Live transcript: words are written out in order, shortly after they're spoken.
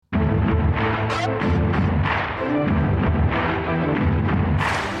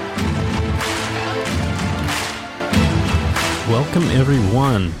Welcome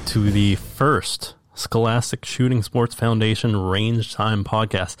everyone to the first Scholastic Shooting Sports Foundation Range Time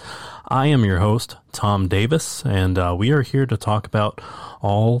podcast. I am your host, Tom Davis, and we are here to talk about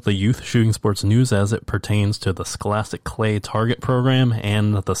all the youth shooting sports news as it pertains to the Scholastic Clay Target Program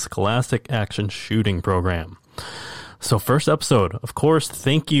and the Scholastic Action Shooting Program. So first episode, of course,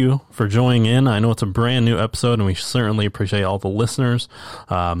 thank you for joining in. I know it's a brand new episode and we certainly appreciate all the listeners.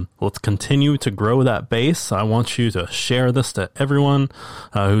 Let's continue to grow that base. I want you to share this to everyone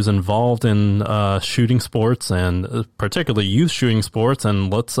who's involved in shooting sports and particularly youth shooting sports.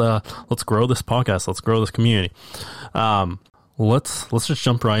 And let's grow this podcast. Let's grow this community. Let's just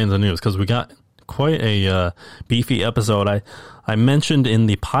jump right into the news because we got quite a beefy episode. I mentioned in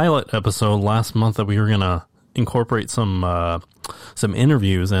the pilot episode last month that we were going to incorporate some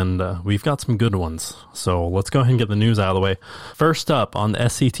interviews, and we've got some good ones. So let's go ahead and get the news out of the way. First up on the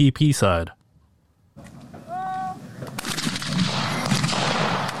SCTP side,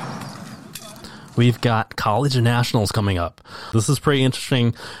 we've got college nationals coming up. This is pretty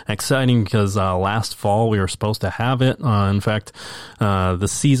interesting, exciting because last fall we were supposed to have it. In fact, the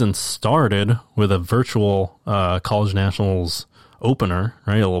season started with a virtual college nationals opener,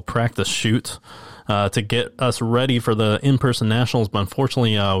 right? A little practice shoot to get us ready for the in-person nationals, but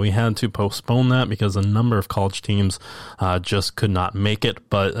unfortunately we had to postpone that because a number of college teams just could not make it.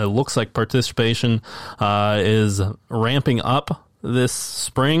 But it looks like participation is ramping up this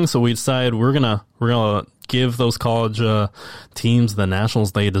spring, so we decided we're gonna give those college teams the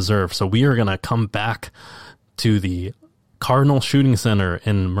nationals they deserve. So we are gonna come back to the Cardinal Shooting Center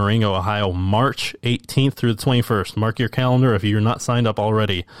in Marengo, Ohio, March 18th through the 21st. Mark your calendar if you're not signed up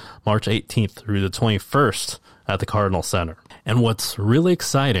already. March 18th through the 21st at the Cardinal Center. And what's really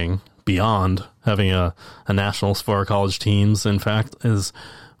exciting beyond having a nationals for our college teams, in fact, is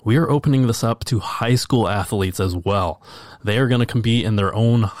we are opening this up to high school athletes as well. They are going to compete in their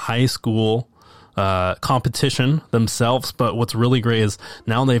own high school competition themselves, but what's really great is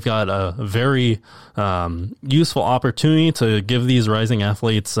now they've got a very useful opportunity to give these rising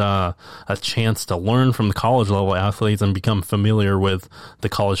athletes a chance to learn from the college level athletes and become familiar with the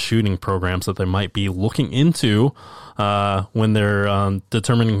college shooting programs that they might be looking into when they're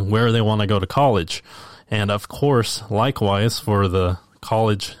determining where they want to go to college. And of course, likewise for the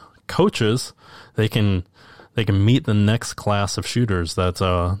college coaches, they can meet the next class of shooters that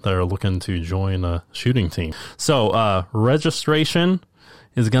are looking to join a shooting team. So registration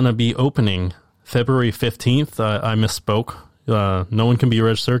is going to be opening February 15th. I misspoke. No one can be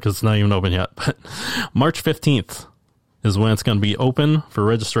registered because it's not even open yet. But March 15th is when it's going to be open for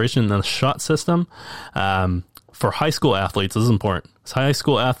registration in the shot system. For high school athletes, this is important. So high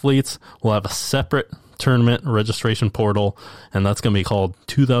school athletes will have a separate tournament registration portal, and that's going to be called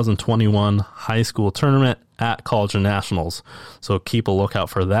 2021 High School Tournament at College and Nationals. So keep a lookout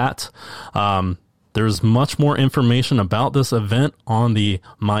for that. There's much more information about this event on the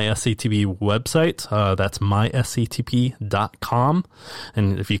MySCTP website. That's mysctp.com.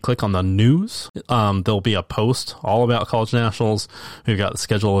 And if you click on the news, there'll be a post all about College Nationals. We've got the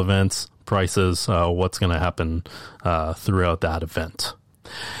schedule events, prices, what's going to happen throughout that event.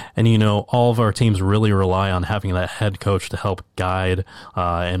 And, you know, all of our teams really rely on having that head coach to help guide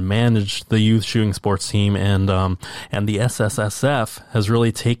and manage the youth shooting sports team. And the SSSF has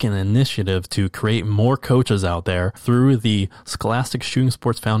really taken initiative to create more coaches out there through the Scholastic Shooting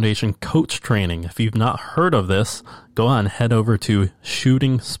Sports Foundation coach training. If you've not heard of this, go on and head over to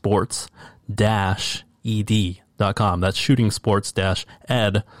shootingsports-ed.com. That's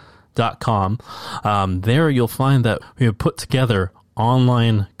shootingsports-ed.com. There you'll find that we have put together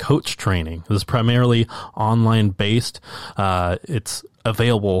online coach training. This is primarily online based. It's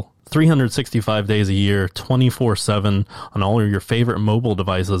available 365 days a year, 24/7 on all of your favorite mobile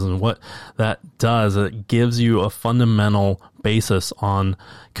devices. And what that does, it gives you a fundamental basis on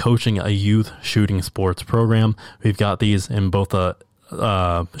coaching a youth shooting sports program. We've got these in both the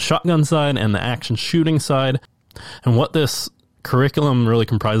shotgun side and the action shooting side. And what this curriculum really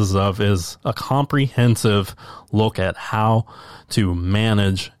comprises of is a comprehensive look at how to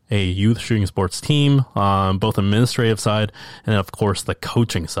manage a youth shooting sports team on both administrative side and of course the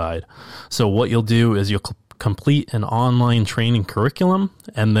coaching side. So what you'll do is you'll complete an online training curriculum,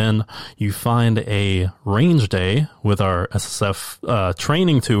 and then you find a range day with our SSF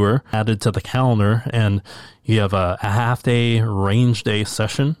training tour added to the calendar, and you have a half day range day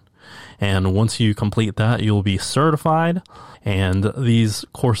session. And once you complete that, you'll be certified. And these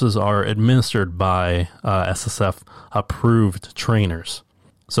courses are administered by SSF approved trainers.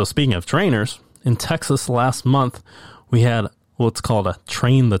 So speaking of trainers, in Texas last month, we had what's called a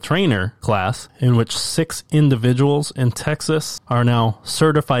Train the Trainer class, in which 6 individuals in Texas are now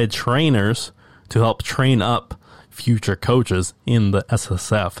certified trainers to help train up future coaches in the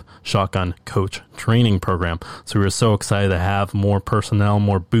SSF Shotgun Coach Training Program. So we were so excited to have more personnel,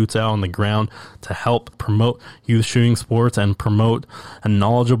 more boots out on the ground to help promote youth shooting sports and promote a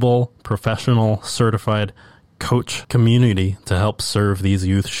knowledgeable, professional, certified coach community to help serve these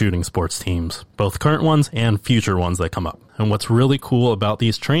youth shooting sports teams, both current ones and future ones that come up. And what's really cool about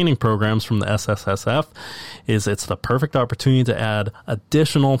these training programs from the SSSF is it's the perfect opportunity to add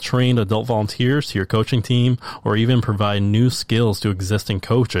additional trained adult volunteers to your coaching team, or even provide new skills to existing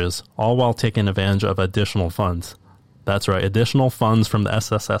coaches, all while taking advantage of additional funds. That's right. Additional funds from the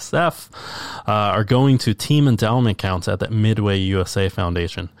SSSF are going to team endowment accounts at the Midway USA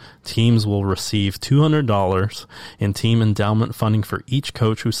Foundation. Teams will receive $200 in team endowment funding for each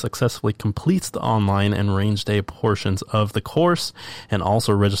coach who successfully completes the online and range day portions of the course and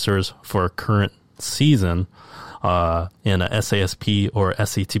also registers for a current season in a SASP or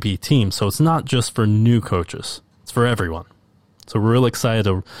SCTP team. So it's not just for new coaches. It's for everyone. So we're really excited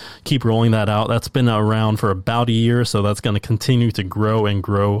to keep rolling that out. That's been around for about a year, so that's going to continue to grow and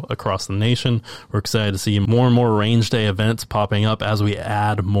grow across the nation. We're excited to see more and more range day events popping up as we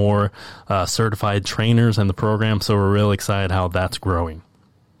add more certified trainers in the program. So we're really excited how that's growing.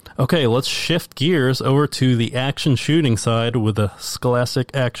 Okay, let's shift gears over to the action shooting side with the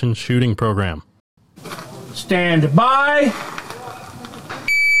Scholastic Action Shooting Program. Stand by.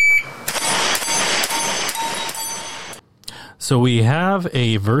 So we have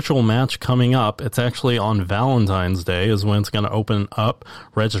a virtual match coming up. It's actually on Valentine's Day is when it's going to open up.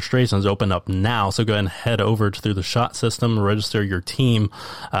 Registrations open up now. So go ahead and head over through the SHOT system, register your team.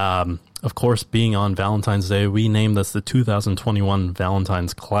 Of course, being on Valentine's Day, we named this the 2021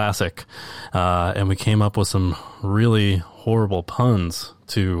 Valentine's Classic. And we came up with some really horrible puns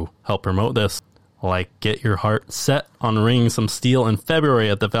to help promote this. Like, get your heart set on ringing some steel in February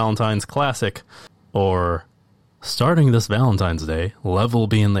at the Valentine's Classic. Or, starting this Valentine's Day, love will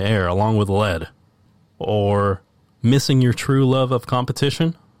be in the air along with lead. Or, missing your true love of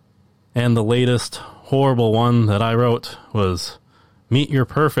competition. And the latest horrible one that I wrote was, meet your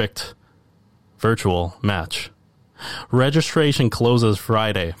perfect virtual match. Registration closes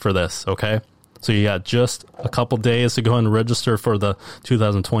Friday for this, okay? So you got just a couple days to go and register for the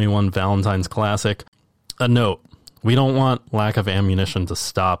 2021 Valentine's Classic. A note, we don't want lack of ammunition to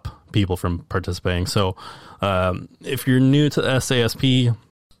stop people from participating. So if you're new to SASP,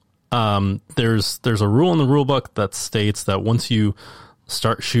 there's a rule in the rule book that states that once you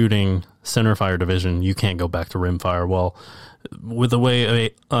start shooting centerfire division, you can't go back to rimfire. Well, with the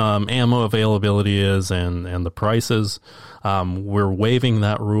way ammo availability is and the prices, we're waiving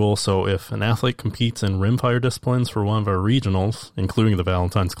that rule. So if an athlete competes in rimfire disciplines for one of our regionals, including the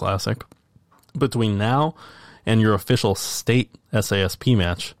Valentine's Classic, between now and your official state SASP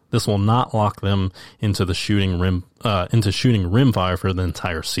match, this will not lock them into shooting rimfire for the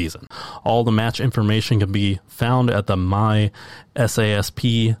entire season. All the match information can be found at the My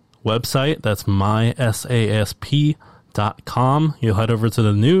SASP website. That's mysasp.com. You'll head over to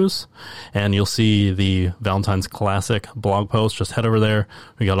the news and you'll see the Valentine's Classic blog post. Just head over there.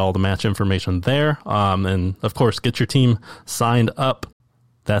 We got all the match information there. And of course, get your team signed up.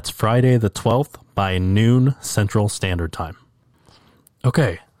 That's Friday the 12th by noon Central Standard Time.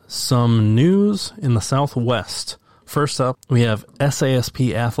 Okay, some news in the Southwest. First up, we have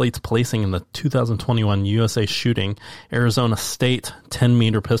SASP athletes placing in the 2021 USA Shooting Arizona State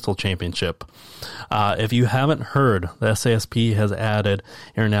 10-meter pistol championship. If you haven't heard, the SASP has added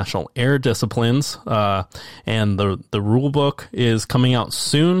international air disciplines, and the rule book is coming out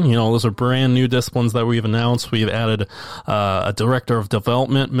soon. You know, those are brand new disciplines that we've announced. We've added a director of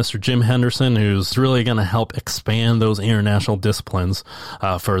development, Mr. Jim Henderson, who's really going to help expand those international disciplines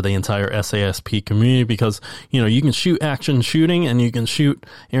for the entire SASP community, because, you know, you can shoot action shooting and you can shoot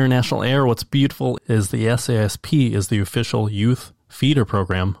international air. What's beautiful is the SASP is the official youth feeder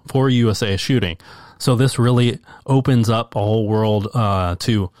program for USA Shooting. So this really opens up a whole world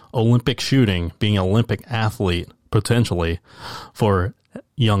to Olympic shooting, being an Olympic athlete, potentially, for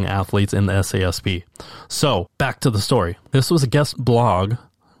young athletes in the SASP. So back to the story. This was a guest blog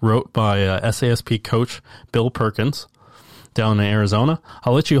wrote by SASP coach Bill Perkins down in Arizona.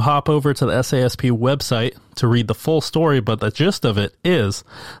 I'll let you hop over to the SASP website to read the full story, but the gist of it is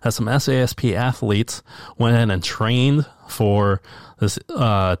that some SASP athletes went in and trained for this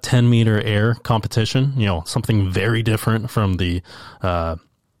 10-meter air competition, you know, something very different from the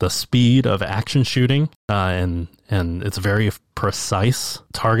speed of action shooting, and it's a very precise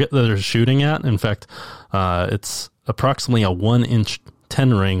target that they're shooting at. In fact, it's approximately a 1-inch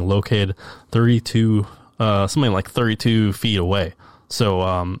 10 ring located 32, something like 32 feet away.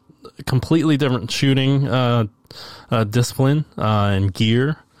 So completely different shooting discipline and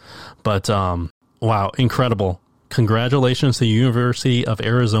gear. But wow, incredible. Congratulations to University of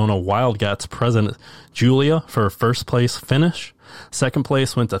Arizona Wildcats president Julia for first place finish. Second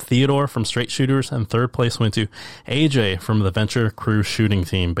place went to Theodore from Straight Shooters, and third place went to AJ from the Venture Crew shooting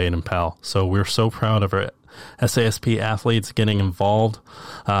team, Baden Powell. So we're so proud of our SASP athletes getting involved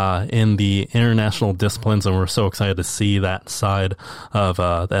in the international disciplines, and we're so excited to see that side of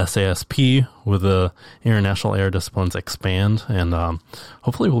the SASP with the international air disciplines expand, and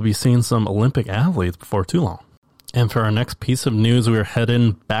hopefully we'll be seeing some Olympic athletes before too long. And for our next piece of news, we're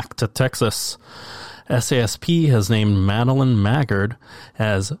heading back to Texas. SASP has named Madeline Maggard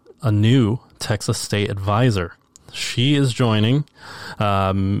as a new Texas State advisor. She is joining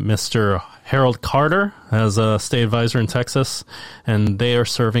Mr. Harold Carter as a state advisor in Texas, and they are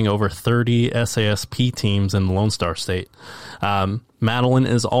serving over 30 SASP teams in the Lone Star State. Madeline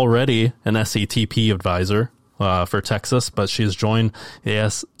is already an SCTP advisor for Texas, but she has joined the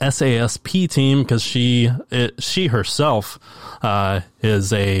SASP team because she herself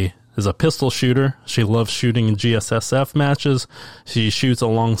is a pistol shooter. She loves shooting in GSSF matches. She shoots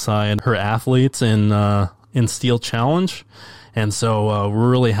alongside her athletes in Steel Challenge. And so we're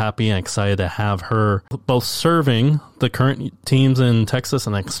really happy and excited to have her both serving the current teams in Texas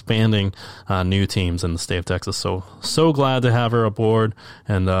and expanding new teams in the state of Texas. So glad to have her aboard,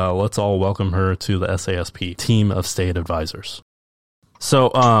 and let's all welcome her to the SASP team of state advisors. So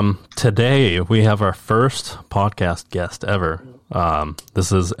today we have our first podcast guest ever.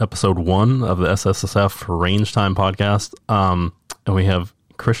 This is episode 1 of the SSSF Range Time podcast, and we have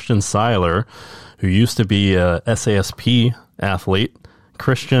Christian Seiler, who used to be a SASP athlete.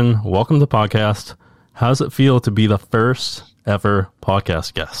 Christian, welcome to the podcast. How does it feel to be the first ever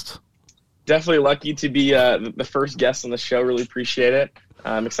podcast guest? Definitely lucky to be the first guest on the show. Really appreciate it.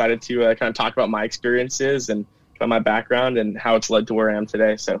 I'm excited to kind of talk about my experiences and about my background and how it's led to where I am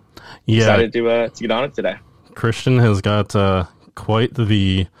today. So excited to get on it today. Christian has got quite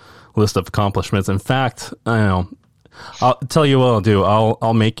the list of accomplishments. In fact, I'll tell you what I'll do.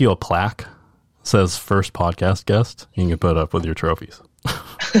 I'll make you a plaque. It says first podcast guest. You can put it up with your trophies.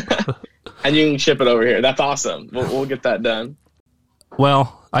 And you can ship it over here. That's awesome. We'll get that done.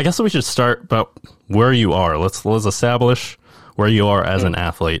 Well, I guess we should start about where you are. Let's establish where you are as an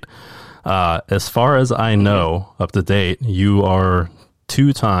athlete. As far as I know, up to date, you are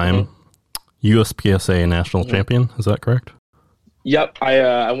 2-time USPSA national champion. Is that correct? Yep.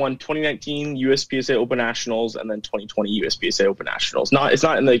 I won 2019 USPSA Open Nationals and then 2020 USPSA Open Nationals. It's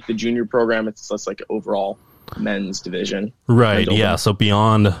not in like the junior program. It's just like overall men's division. Right. Yeah. So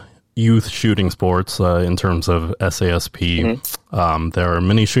beyond youth shooting sports, in terms of SASP, there are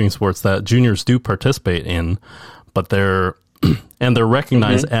many shooting sports that juniors do participate in, but they're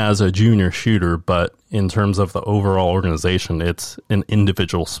recognized as a junior shooter. But in terms of the overall organization, it's an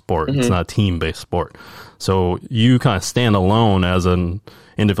individual sport. It's not a team-based sport. So you kind of stand alone as an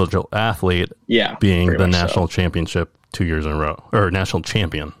individual athlete, being the national championship 2 years in a row, or national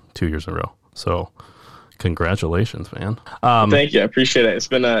champion 2 years in a row. So congratulations, man. Thank you. I appreciate it. It's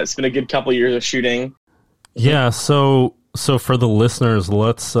been a good couple years of shooting. Yeah. So for the listeners,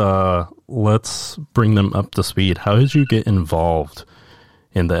 let's bring them up to speed. How did you get involved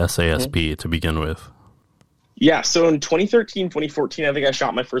in the SASP to begin with? Yeah, so in 2013, 2014, I think I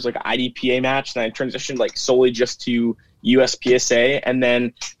shot my first like IDPA match, and I transitioned like solely just to USPSA. And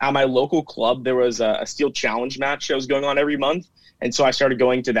then at my local club, there was a Steel Challenge match that was going on every month. And so I started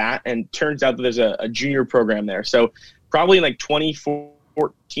going to that, and turns out that there's a junior program there. So probably in like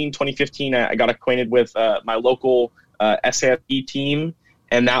 2014, 2015, I got acquainted with my local SASP team,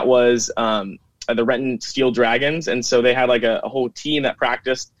 and that was the Renton Steel Dragons. And so they had like a whole team that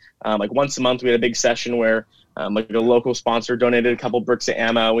practiced like once a month. We had a big session where like a local sponsor donated a couple bricks of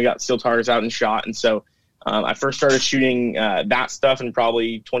ammo. We got steel targets out and shot. And so I first started shooting that stuff in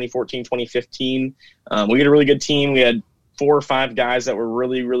probably 2014, 2015. We had a really good team. We had 4 or 5 guys that were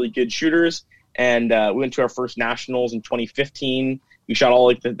really, really good shooters. And we went to our first nationals in 2015. We shot all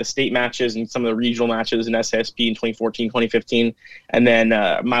like the state matches and some of the regional matches in SASP in 2014, 2015. And then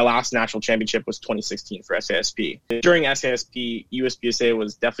my last national championship was 2016 for SASP. During SASP, USPSA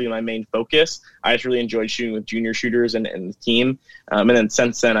was definitely my main focus. I just really enjoyed shooting with junior shooters and the team. And then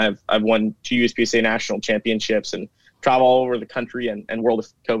since then, I've won 2 USPSA national championships and travel all over the country and world if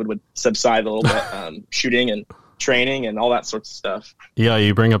COVID would subside a little bit, shooting and training and all that sorts of stuff. Yeah,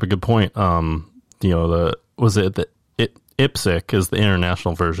 you bring up a good point. IPSC is the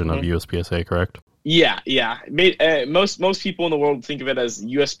international version of USPSA, correct? Yeah. Most people in the world think of it as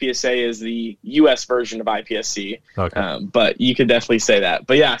USPSA is the US version of IPSC. Okay. But you could definitely say that.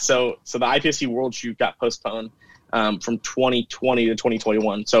 But yeah, so the IPSC World Shoot got postponed from 2020 to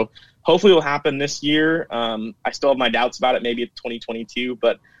 2021. So hopefully it'll happen this year. I still have my doubts about it. Maybe it's 2022,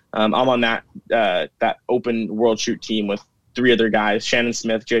 but I'm on that open World Shoot team with 3 other guys: Shannon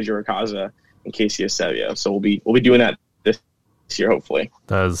Smith, JJ Rakaza, and Casey Eusebio. So we'll be doing that this year, hopefully.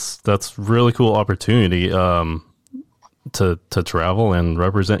 That's really cool opportunity to travel and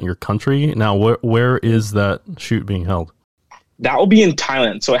represent your country. Now, where is that shoot being held? That will be in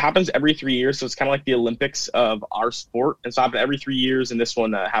Thailand. So it happens every 3 years. So it's kind of like the Olympics of our sport. And so it happens every 3 years, and this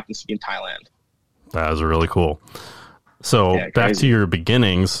one happens to be in Thailand. That is really cool. So back to your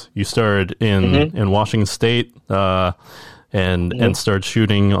beginnings, you started in Washington State and started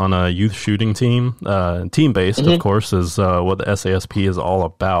shooting on a youth shooting team. Team-based, of course, is what the SASP is all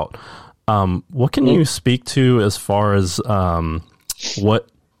about. What can you speak to as far as what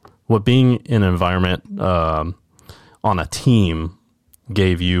being in an environment on a team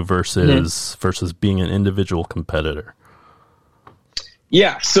gave you versus being an individual competitor?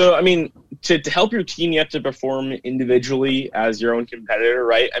 Yeah, so I mean, to help your team, you have to perform individually as your own competitor,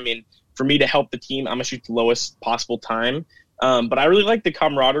 right? I mean, for me to help the team, I'm gonna shoot the lowest possible time. But I really like the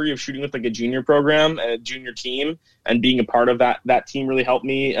camaraderie of shooting with like a junior program, a junior team, and being a part of that team really helped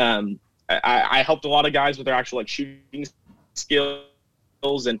me. I helped a lot of guys with their actual like shooting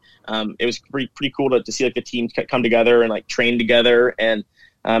skills, and it was pretty cool to see like the team come together and like train together. And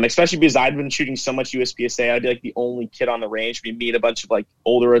especially because I'd been shooting so much USPSA, I'd be like the only kid on the range. We meet a bunch of like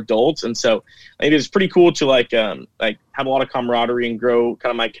older adults, and so I think it was pretty cool to like have a lot of camaraderie and grow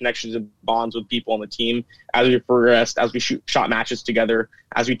kind of my connections and bonds with people on the team as we progressed, as we shot matches together,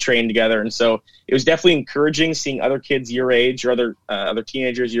 as we trained together. And so it was definitely encouraging seeing other kids your age or other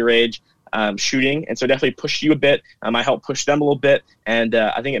teenagers your age shooting, and so definitely pushed you a bit. I helped push them a little bit, and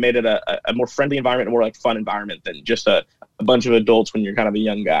I think it made it a more friendly environment, a more like fun environment than just a bunch of adults when you're kind of a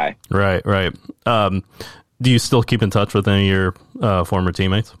young guy. Right. Do you still keep in touch with any of your former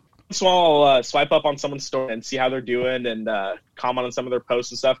teammates? So I'll swipe up on someone's story and see how they're doing and comment on some of their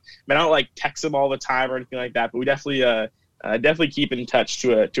posts and stuff. I mean, I don't like text them all the time or anything like that, but we definitely keep in touch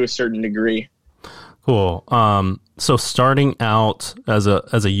to a certain degree. Cool. So starting out as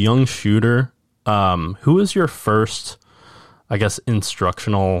a young shooter, who was your first, I guess,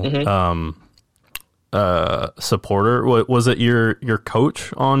 instructional supporter? Was it your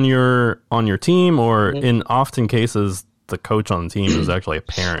coach on your team, or in often cases the coach on the team is actually a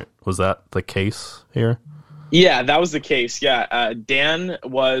parent? Was that the case here? Yeah, that was the case. Yeah, Dan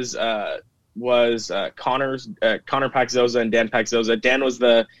was Connor Paxoza and Dan Paxoza. Dan was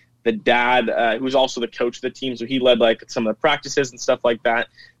the dad who was also the coach of the team, so he led like some of the practices and stuff like that.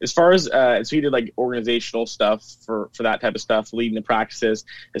 As far as so he did like organizational stuff for that type of stuff, leading the practices.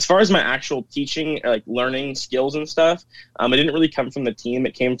 As far as my actual teaching, like learning skills and stuff, it didn't really come from the team.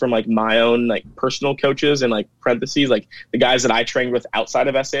 It came from like my own like personal coaches and like parentheses, like the guys that I trained with outside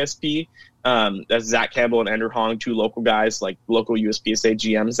of SASP. That's Zach Campbell and Andrew Hong, 2 local guys, like local USPSA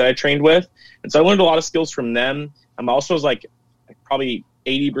GMs that I trained with. And so I learned a lot of skills from them. I also was like probably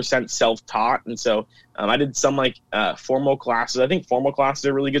 80% self-taught, and so I did some like formal classes. I think formal classes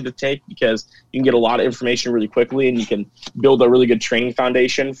are really good to take because you can get a lot of information really quickly, and you can build a really good training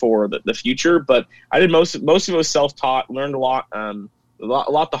foundation for the future. But I did most of it was self-taught. Learned a lot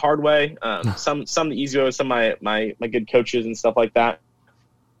the hard way. Some the easy way with some of my good coaches and stuff like that.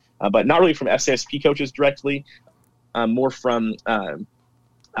 But not really from SASP coaches directly. More from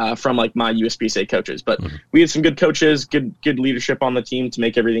like my USPSA coaches, but we had some good coaches, good leadership on the team to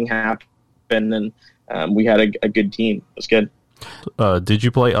make everything happen, and we had a good team. It was good. Did you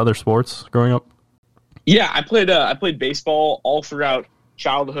play other sports growing up? Yeah, I played baseball all throughout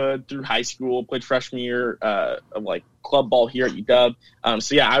childhood through high school. Played freshman year of like club ball here at UW.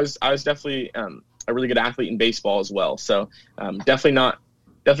 So yeah, I was definitely a really good athlete in baseball as well. So definitely not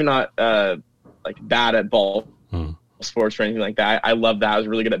like bad at ball sports or anything like that. I love that. I was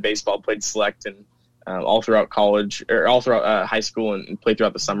really good at baseball, played select and all throughout college or all throughout high school and played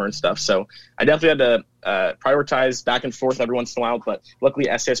throughout the summer and stuff. So I definitely had to prioritize back and forth every once in a while, but luckily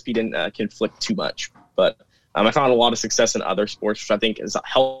SASP didn't conflict too much. But I found a lot of success in other sports, which I think has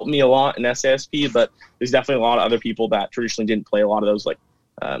helped me a lot in SASP, but there's definitely a lot of other people that traditionally didn't play a lot of those like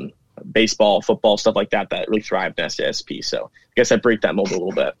baseball, football, stuff like that really thrived in SASP. So I guess I break that mold a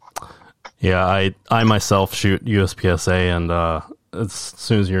little bit. Yeah, I myself shoot USPSA, and as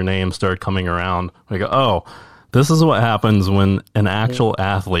soon as your name started coming around, I go, oh, This is what happens when an actual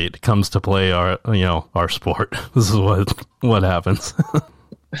athlete comes to play our sport. This is what happens.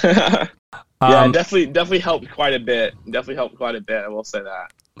 Yeah, definitely helped quite a bit. I will say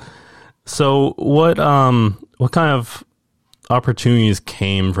that. So what kind of opportunities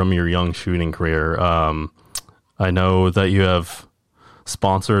came from your young shooting career? I know that you have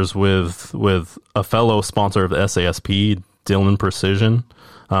sponsors with a fellow sponsor of SASP, Dillon Precision.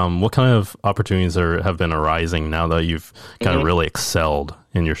 What kind of opportunities have been arising now that you've kind of really excelled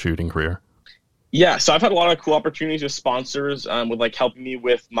in your shooting career? Yeah, so I've had a lot of cool opportunities with sponsors with like helping me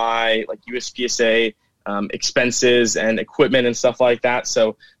with my like USPSA expenses and equipment and stuff like that.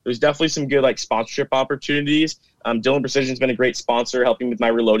 So there's definitely some good like sponsorship opportunities. Dillon Precision's been a great sponsor, helping with my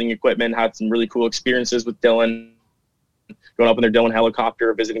reloading equipment. Had some really cool experiences with Dillon, going up in their Dillon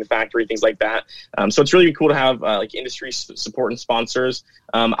helicopter, visiting the factory, things like that. So it's really cool to have like industry support and sponsors.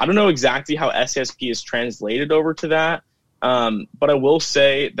 I don't know exactly how SSP is translated over to that, but I will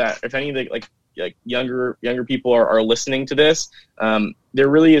say that if any of the like younger people are listening to this, there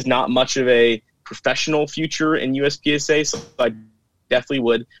really is not much of a professional future in USPSA. So I definitely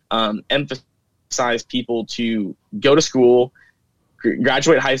would emphasize people to go to school,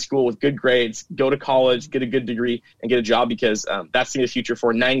 graduate high school with good grades, go to college, get a good degree, and get a job, because that's the future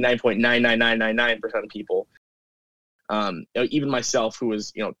for 99.99999% of people. Even myself, who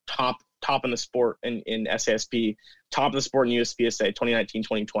was top in the sport in SASP, top of the sport in USPSA 2019,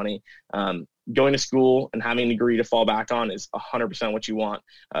 2020. Going to school and having a degree to fall back on is 100% what you want,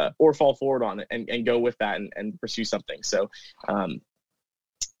 or fall forward on it and go with that and pursue something. So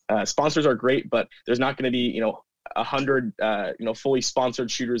sponsors are great, but there's not going to be 100 fully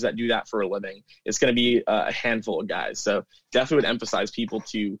sponsored shooters that do that for a living. It's going to be a handful of guys. So definitely would emphasize people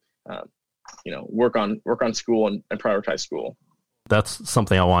to work on school and prioritize school. That's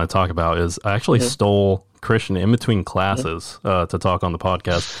something I want to talk about. Is I actually stole Christian in between classes to talk on the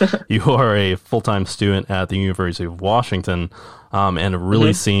podcast. You are a full-time student at the University of Washington, and it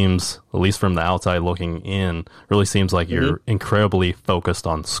really seems, at least from the outside looking in, really seems like you're incredibly focused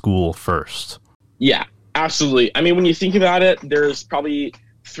on school first. Yeah, absolutely. I mean, when you think about it, there's probably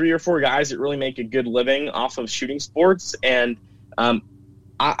 3 or 4 guys that really make a good living off of shooting sports, and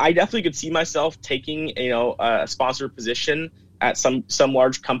I definitely could see myself taking a sponsored position at some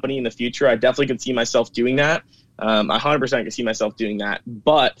large company in the future. I definitely could see myself doing that. I 100% could see myself doing that.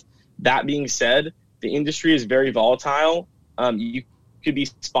 But that being said, the industry is very volatile. You could be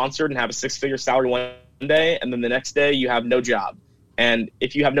sponsored and have a 6-figure salary one day, and then the next day you have no job. And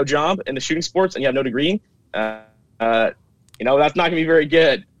if you have no job in the shooting sports and you have no degree, that's not going to be very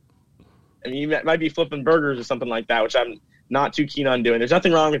good. I mean, you might be flipping burgers or something like that, which I'm not too keen on doing. There's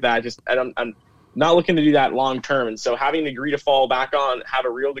nothing wrong with that. I'm not looking to do that long term. And so having a degree to fall back on, have a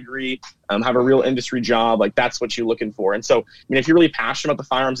real degree, have a real industry job, like that's what you're looking for. And so, I mean, if you're really passionate about the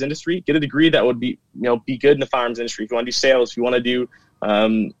firearms industry, get a degree that would be good in the firearms industry. If you want to do sales, if you want to do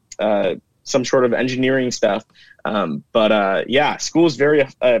some sort of engineering stuff. School is very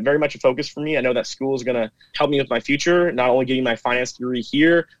much a focus for me. I know that school is going to help me with my future, not only getting my finance degree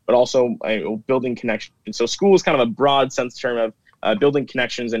here, but also building connections. So school is kind of a broad sense term of building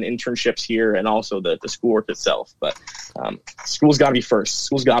connections and internships here, and also the schoolwork itself. But school's got to be first.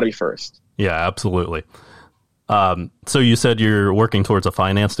 School's got to be first. Yeah, absolutely. So you said you're working towards a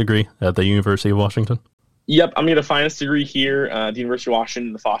finance degree at the University of Washington? Yep, I'm going to get a finance degree here at the University of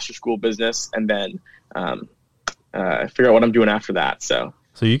Washington, the Foster School of Business, and then figure out what I'm doing after that. So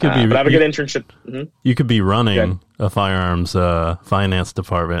you could be, but I have a good internship. You could be running a firearms finance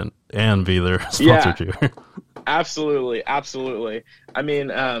department and be their sponsor too. Absolutely. I mean,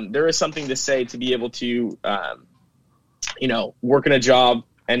 there is something to say to be able to, work in a job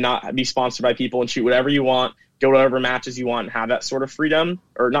and not be sponsored by people and shoot whatever you want, go to whatever matches you want, and have that sort of freedom,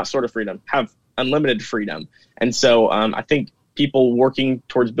 or not sort of freedom, have unlimited freedom. And so I think people working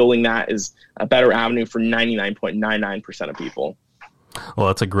towards building that is a better avenue for 99.99% of people. Well,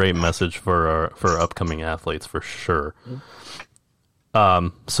 that's a great message for upcoming athletes for sure.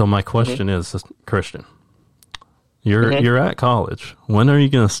 So my question is, Christian, you're at college. When are you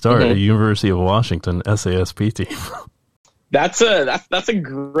going to start a University of Washington SASP team? That's a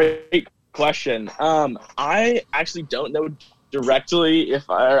great question. I actually don't know directly if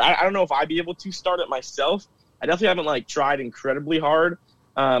I don't know if I'd be able to start it myself. I definitely haven't tried incredibly hard.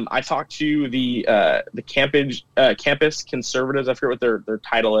 I talked to the campus conservatives. I forget what their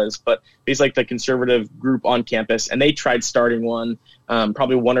title is, but it's like the conservative group on campus, and they tried starting one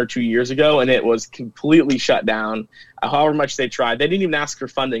probably 1 or 2 years ago, and it was completely shut down. However much they tried, they didn't even ask for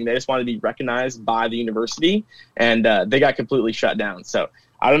funding. They just wanted to be recognized by the university, and they got completely shut down. So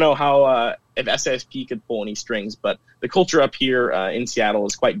I don't know how if SASP could pull any strings. But the culture up here in Seattle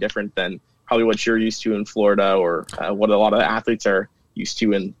is quite different than probably what you're used to in Florida, or what a lot of athletes are used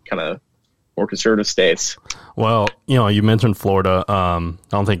to in kind of more conservative states. Well, you mentioned Florida. I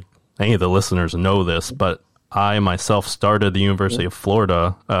don't think any of the listeners know this, but I myself started the University of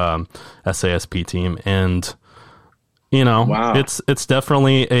Florida SASP team, and wow. It's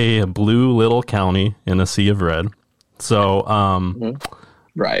definitely a blue little county in a sea of red. So,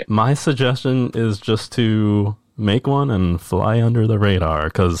 right. My suggestion is just to make one and fly under the radar,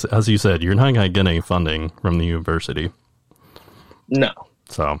 because, as you said, you're not going to get any funding from the university. No.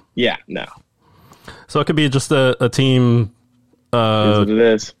 So yeah, no. So it could be just a team what it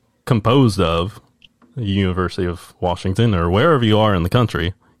is. Composed of the University of Washington or wherever you are in the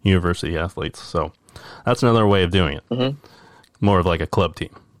country, university athletes. So that's another way of doing it. More of like a club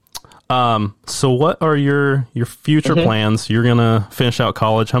team. So what are your future plans? You're gonna finish out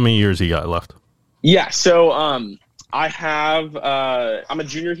college. How many years you got left? Yeah, so I have I'm a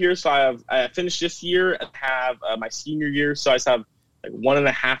junior here, so I finished this year and have my senior year, so I just have like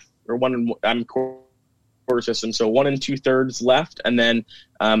 1.5 or I'm quarter system, so 1 2/3 left, and then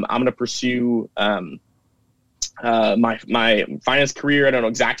I'm gonna pursue my finance career. I don't know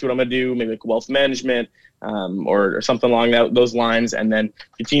exactly what I'm gonna do, maybe like wealth management or something along those lines, and then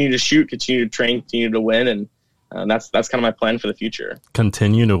continue to shoot, continue to train, continue to win, and that's kind of my plan for the future.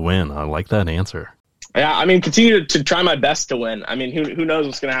 Continue to win. I like that answer. Yeah, I mean, continue to try my best to win. I mean, who knows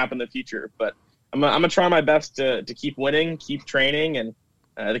what's going to happen in the future, but I'm gonna try my best to keep winning, keep training, and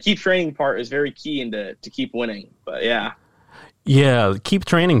the keep training part is very key into to keep winning. But yeah, the keep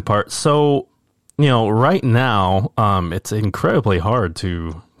training part. So right now, it's incredibly hard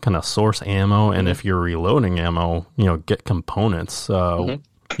to kind of source ammo, and if you're reloading ammo, get components. Right.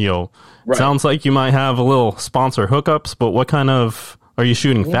 Sounds like you might have a little sponsor hookups, but what kind of, are you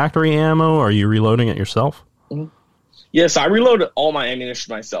shooting factory ammo? Are you reloading it yourself? Yes, I reload all my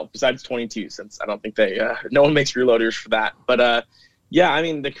ammunition myself, besides 22, since I don't think no one makes reloaders for that. But yeah, I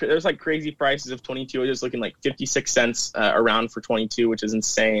mean, there's like crazy prices of 22. I was looking like 56 cents around for 22, which is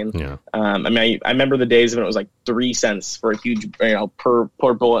insane. Yeah. I mean, I remember the days when it was like 3 cents for a huge,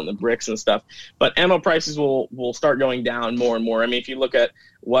 per bullet in the bricks and stuff. But ammo prices will start going down more and more. I mean, if you look at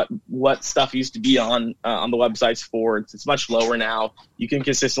what stuff used to be on the websites for, it's much lower now. You can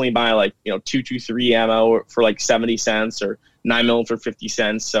consistently buy like 223 ammo for like 70 cents or 9mm for 50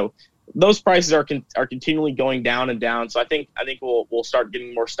 cents. So those prices are continually going down and down. So I think we'll start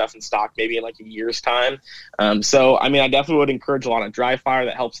getting more stuff in stock maybe in like a year's time. So I mean, I definitely would encourage a lot of dry fire.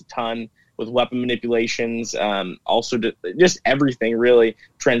 That helps a ton with weapon manipulations. Also just everything really.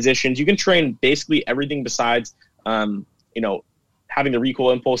 Transitions. You can train basically everything besides having the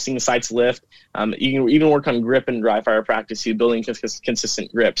recoil impulse, seeing the sights lift. You can even work on grip and dry fire practice, building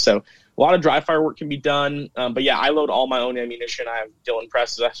consistent grip. So a lot of dry fire work can be done. But yeah, I load all my own ammunition. I have Dillon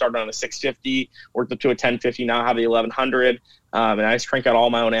presses. I started on a 650, worked up to a 1050. Now I have the 1100, and I just crank out all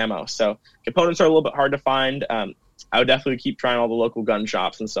my own ammo. So components are a little bit hard to find. I would definitely keep trying all the local gun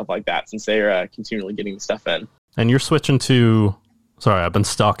shops and stuff like that, since they're continually getting the stuff in. And you're switching to... Sorry, I've been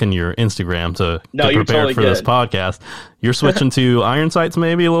stalking your Instagram to get prepared totally for this podcast. You're switching to iron sights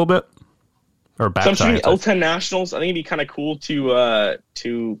maybe a little bit? Or back I'm shooting L10 Nationals. I think it'd be kind of cool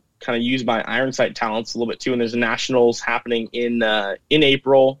to kind of use my iron sight talents a little bit too. And there's a Nationals happening in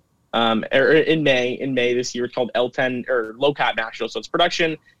April, or in May this year. It's called L10 or Low Cap Nationals. So it's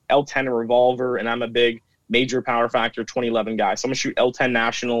production, L10 and revolver, and I'm a big major power factor 2011 guy. So I'm gonna shoot L10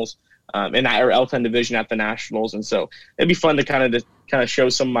 Nationals. In that or L10 division at the Nationals, and so it'd be fun to kind of show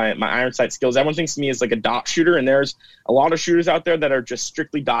some of my iron sight skills. Everyone thinks of me as like a dot shooter, and there's a lot of shooters out there that are just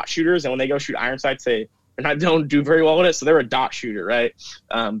strictly dot shooters, and when they go shoot iron sights, they don't do very well with it, so they're a dot shooter, right?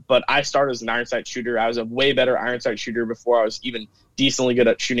 But I started as an iron sight shooter. I was a way better iron sight shooter before I was even decently good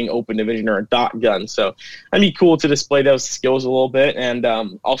at shooting open division or a dot gun. So it'd be cool to display those skills a little bit, and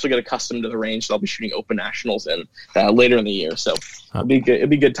also get accustomed to the range that I'll be shooting open Nationals in later in the year. So it'd be good. It'd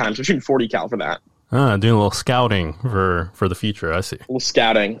be good times. We're shooting 40 cal for that. Doing a little scouting for the future. I see. A little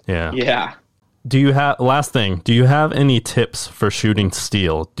scouting. Yeah. Do you have any tips for shooting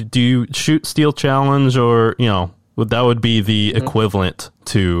steel? Do you shoot steel challenge, or that would be the equivalent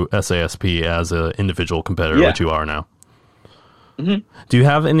to SASP as an individual competitor, which you are now? Do you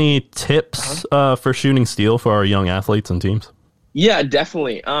have any tips for shooting steel for our young athletes and teams? Yeah,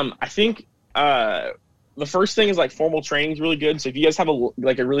 definitely. I think the first thing is like formal training is really good. So if you guys have a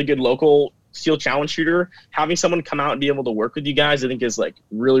really good local steel challenge shooter, having someone come out and be able to work with you guys, I think is like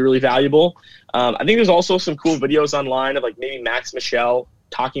really, really valuable. I think there's also some cool videos online of like maybe Max Michel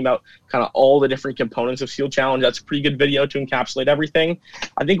talking about kind of all the different components of SEAL Challenge. That's a pretty good video to encapsulate everything.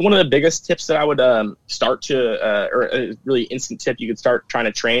 I think one of the biggest tips that I would start to, or a really instant tip you could start trying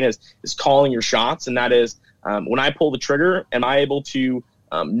to train is calling your shots. And that is, when I pull the trigger, am I able to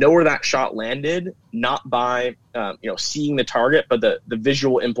know where that shot landed, not by seeing the target, but the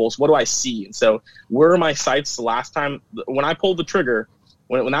visual impulse. What do I see? And so where are my sights the last time when I pulled the trigger,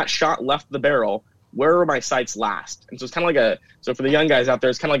 when that shot left the barrel, where are my sights last? And so it's kind of like so for the young guys out there,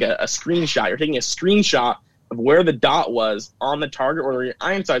 it's kind of like a screenshot. You're taking a screenshot of where the dot was on the target, or your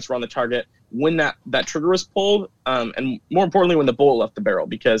iron sights were on the target when that trigger was pulled, and more importantly, when the bullet left the barrel.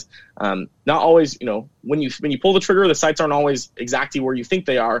 Because not always, when you pull the trigger, the sights aren't always exactly where you think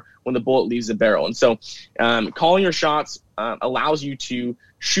they are when the bullet leaves the barrel. And so calling your shots allows you to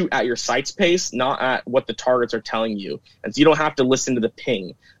shoot at your sights pace, not at what the targets are telling you. And so you don't have to listen to the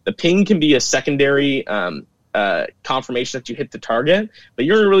ping. The ping can be a secondary confirmation that you hit the target, but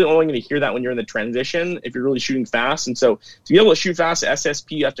you're really only going to hear that when you're in the transition if you're really shooting fast. And so to be able to shoot fast at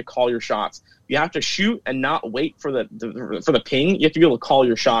SSP, you have to call your shots. You have to shoot and not wait for the ping. You have to be able to call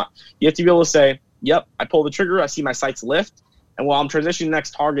your shot. You have to be able to say, yep, I pull the trigger, I see my sights lift, and while I'm transitioning to the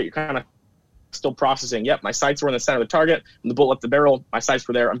next target, you're kind of still processing, yep, my sights were in the center of the target, and the bullet left the barrel, my sights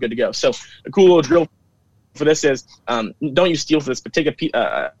were there, I'm good to go. So a cool little drill for this is, don't use steel for this, but take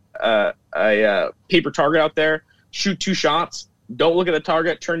a paper target out there, shoot 2 shots, don't look at the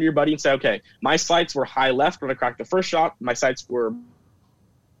target, turn to your buddy and say, okay, my sights were high left when I cracked the first shot, my sights were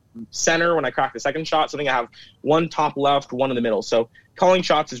center when I cracked the second shot, so I think I have 1 top left, 1 in the middle. So calling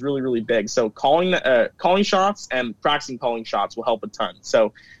shots is really, really big. So calling shots and practicing calling shots will help a ton.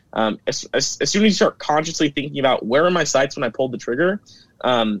 So as soon as you start consciously thinking about where are my sights when I pulled the trigger,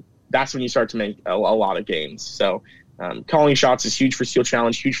 that's when you start to make a lot of gains. So calling shots is huge for SEAL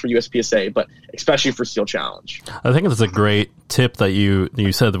Challenge, huge for USPSA, but especially for SEAL Challenge. I think that's a great tip that you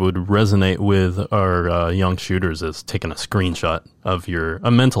said that would resonate with our young shooters, is taking a screenshot of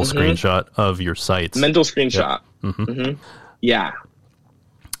a mental screenshot of your sights. Mental screenshot. Yep. Mm-hmm. Yeah.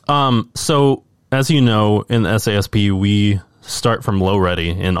 So as you know, in SASP, we start from low ready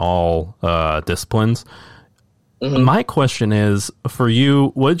in all disciplines. Mm-hmm. My question is, for you,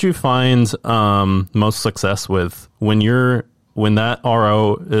 what did you find most success with when that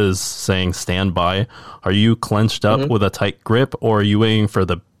RO is saying stand by? Are you clenched up with a tight grip, or are you waiting for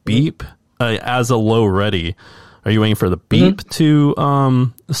the beep as a low ready? Are you waiting for the beep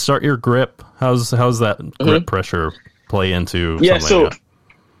to start your grip? How's that grip pressure play into something like that?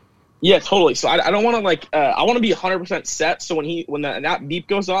 Yeah, totally. So I don't want to I want to be 100% set. So when that beep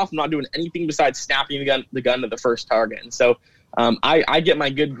goes off, I'm not doing anything besides snapping the gun to the first target. And so I get my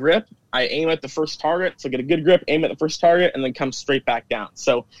good grip. I aim at the first target. So get a good grip, aim at the first target, and then come straight back down.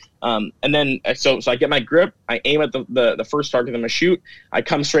 So so I get my grip. I aim at the first target. I'm gonna shoot. I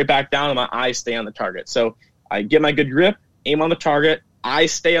come straight back down, and my eyes stay on the target. So I get my good grip, aim on the target,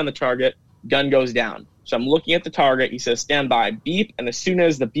 eyes stay on the target, gun goes down. So I'm looking at the target. He says, stand by, beep. And as soon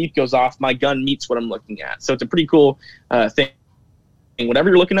as the beep goes off, my gun meets what I'm looking at. So it's a pretty cool thing. Whatever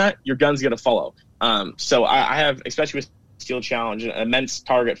you're looking at, your gun's going to follow. So I have, especially with SEAL Challenge, an immense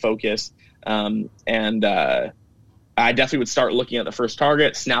target focus. I definitely would start looking at the first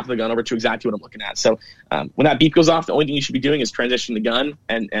target, snap the gun over to exactly what I'm looking at. So when that beep goes off, the only thing you should be doing is transitioning the gun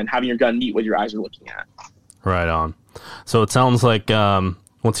and having your gun meet what your eyes are looking at. Right on. So it sounds like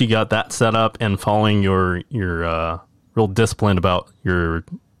once you got that set up and following your real discipline about your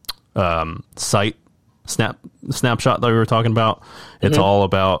sight snapshot that we were talking about, it's all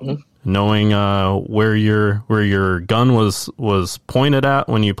about knowing where your gun was pointed at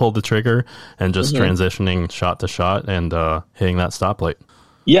when you pulled the trigger, and just transitioning shot to shot and hitting that stoplight.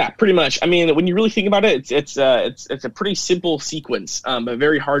 Yeah, pretty much. I mean, when you really think about it, it's a pretty simple sequence, but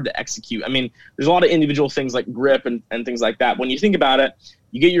very hard to execute. I mean, there's a lot of individual things like grip and things like that. When you think about it,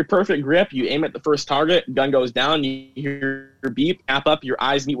 you get your perfect grip, you aim at the first target, gun goes down, you hear your beep, tap up, your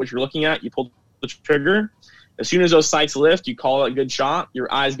eyes meet what you're looking at, you pull the trigger. As soon as those sights lift, you call it a good shot,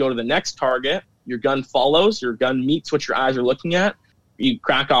 your eyes go to the next target, your gun follows, your gun meets what your eyes are looking at. You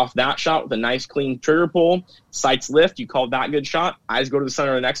crack off that shot with a nice clean trigger pull, sights lift, you call that good shot, eyes go to the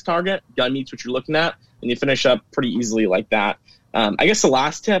center of the next target, gun meets what you're looking at, and you finish up pretty easily like that. I guess the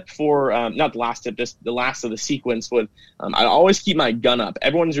last tip not the last tip, just the last of the sequence would, I always keep my gun up.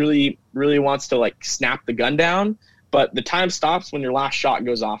 Everyone's really, really wants to snap the gun down, but the time stops when your last shot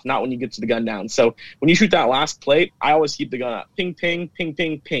goes off, not when you get to the gun down. So when you shoot that last plate, I always keep the gun up. Ping, ping, ping,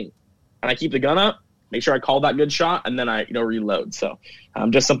 ping, ping. And I keep the gun up, make sure I call that good shot, and then I reload. So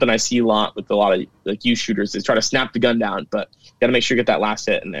just something I see a lot with a lot of youth shooters is try to snap the gun down, but you got to make sure you get that last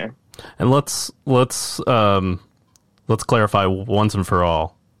hit in there. And let's let's clarify once and for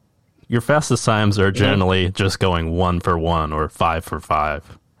all. Your fastest times are generally just going 1 for 1 or 5 for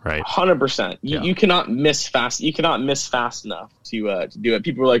 5, right? 100%. You cannot miss fast. You cannot miss fast enough to do it.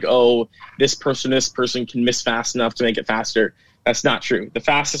 People are like, oh, this person can miss fast enough to make it faster. That's not true. The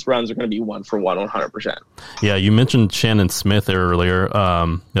fastest runs are going to be 1 for 1, 100%. Yeah, you mentioned Shannon Smith earlier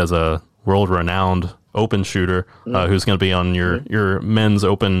as a world-renowned open shooter who's going to be on your men's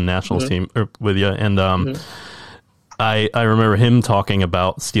open nationals team with you. And I remember him talking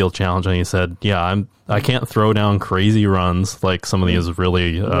about Steel Challenge, and he said, yeah, I can't throw down crazy runs like some of these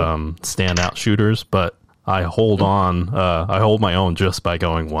really standout shooters, but I hold on. I hold my own just by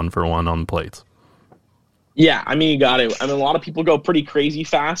going 1 for 1 on the plates. Yeah, I mean, you got it. I mean, a lot of people go pretty crazy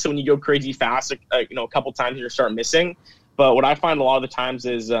fast. So when you go crazy fast, a couple times you start missing. But what I find a lot of the times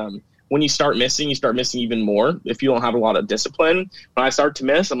is when you start missing even more if you don't have a lot of discipline. When I start to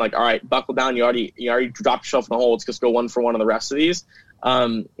miss, I'm like, all right, buckle down. You already dropped yourself in the hole. Let's just go 1 for 1 on the rest of these.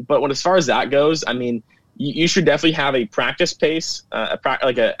 But as far as that goes, I mean, you should definitely have a practice pace,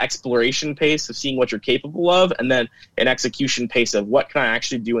 like an exploration pace of seeing what you're capable of, and then an execution pace of what can I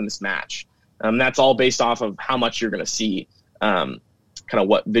actually do in this match. That's all based off of how much you're going to see, kind of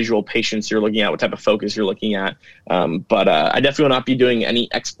what visual patience you're looking at, what type of focus you're looking at. But I definitely will not be doing any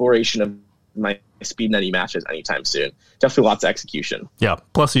exploration of my speed in any matches anytime soon. Definitely lots of execution. Yeah.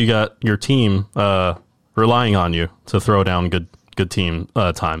 Plus, you got your team relying on you to throw down good team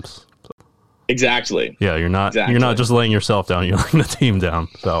times. Exactly. Yeah, you're not just laying yourself down. You're laying the team down.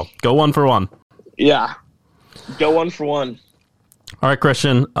 So go 1 for 1. Yeah, go 1 for 1. All right,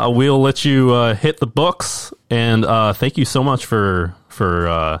 Christian, we'll let you hit the books, and thank you so much for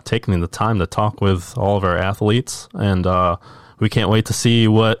taking the time to talk with all of our athletes, and we can't wait to see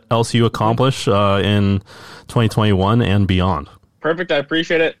what else you accomplish in 2021 and beyond. Perfect. I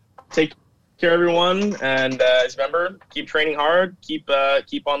appreciate it. Take care, everyone, and remember, keep training hard, keep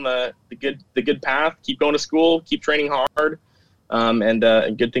on the good path, keep going to school, keep training hard, and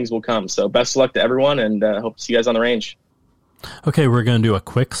good things will come. So best of luck to everyone, and hope to see you guys on the range. Okay, we're going to do a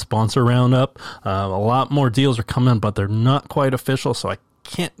quick sponsor roundup. A lot more deals are coming, but they're not quite official, so I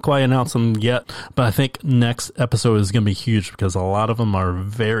can't quite announce them yet. But I think next episode is going to be huge because a lot of them are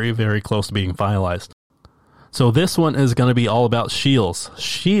very, very close to being finalized. So this one is going to be all about Scheels.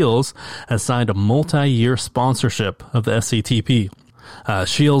 Scheels has signed a multi-year sponsorship of the SCTP.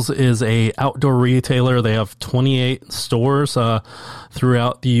 Scheels is a outdoor retailer. They have 28 stores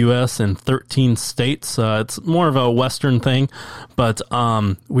throughout the U.S. and 13 states. It's more of a Western thing, but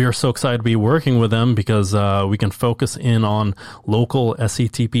we are so excited to be working with them because we can focus in on local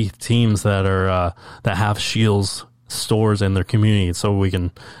SCTP teams that are that have Scheels stores in their community, so we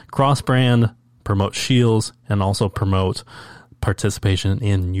can cross-brand, promote Scheels, and also promote participation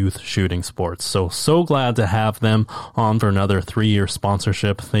in youth shooting sports. So glad to have them on for another 3-year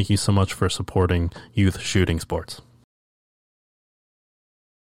sponsorship. Thank you so much for supporting youth shooting sports.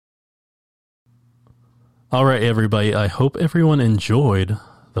 All right, everybody. I hope everyone enjoyed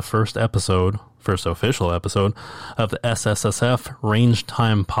the first official episode of the SSSF Range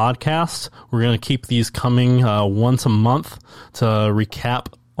Time podcast. We're going to keep these coming once a month to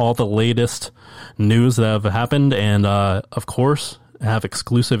recap all the latest news that have happened, and of course have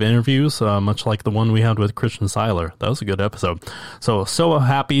exclusive interviews, much like the one we had with Christian Seiler. That was a good episode. So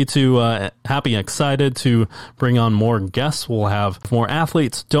happy and excited to bring on more guests. We'll have more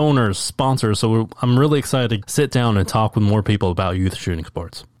athletes, donors, sponsors. So I'm really excited to sit down and talk with more people about youth shooting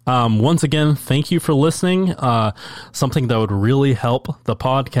sports. Once again, thank you for listening. Something that would really help the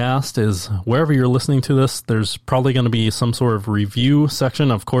podcast is wherever you're listening to this, there's probably going to be some sort of review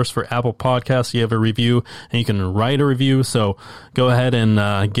section. Of course, for Apple Podcasts, you have a review and you can write a review. So go ahead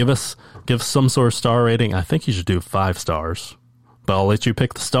and give some sort of star rating. I think you should do 5 stars. But I'll let you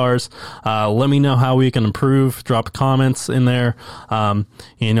pick the stars. Let me know how we can improve. Drop comments in there.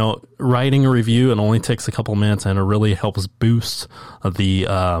 Writing a review, it only takes a couple minutes, and it really helps boost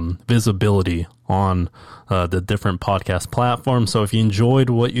the visibility on the different podcast platforms. So if you enjoyed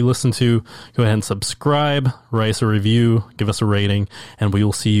what you listened to, go ahead and subscribe, write us a review, give us a rating, and we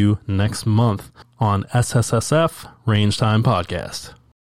will see you next month on SSSF Range Time Podcast.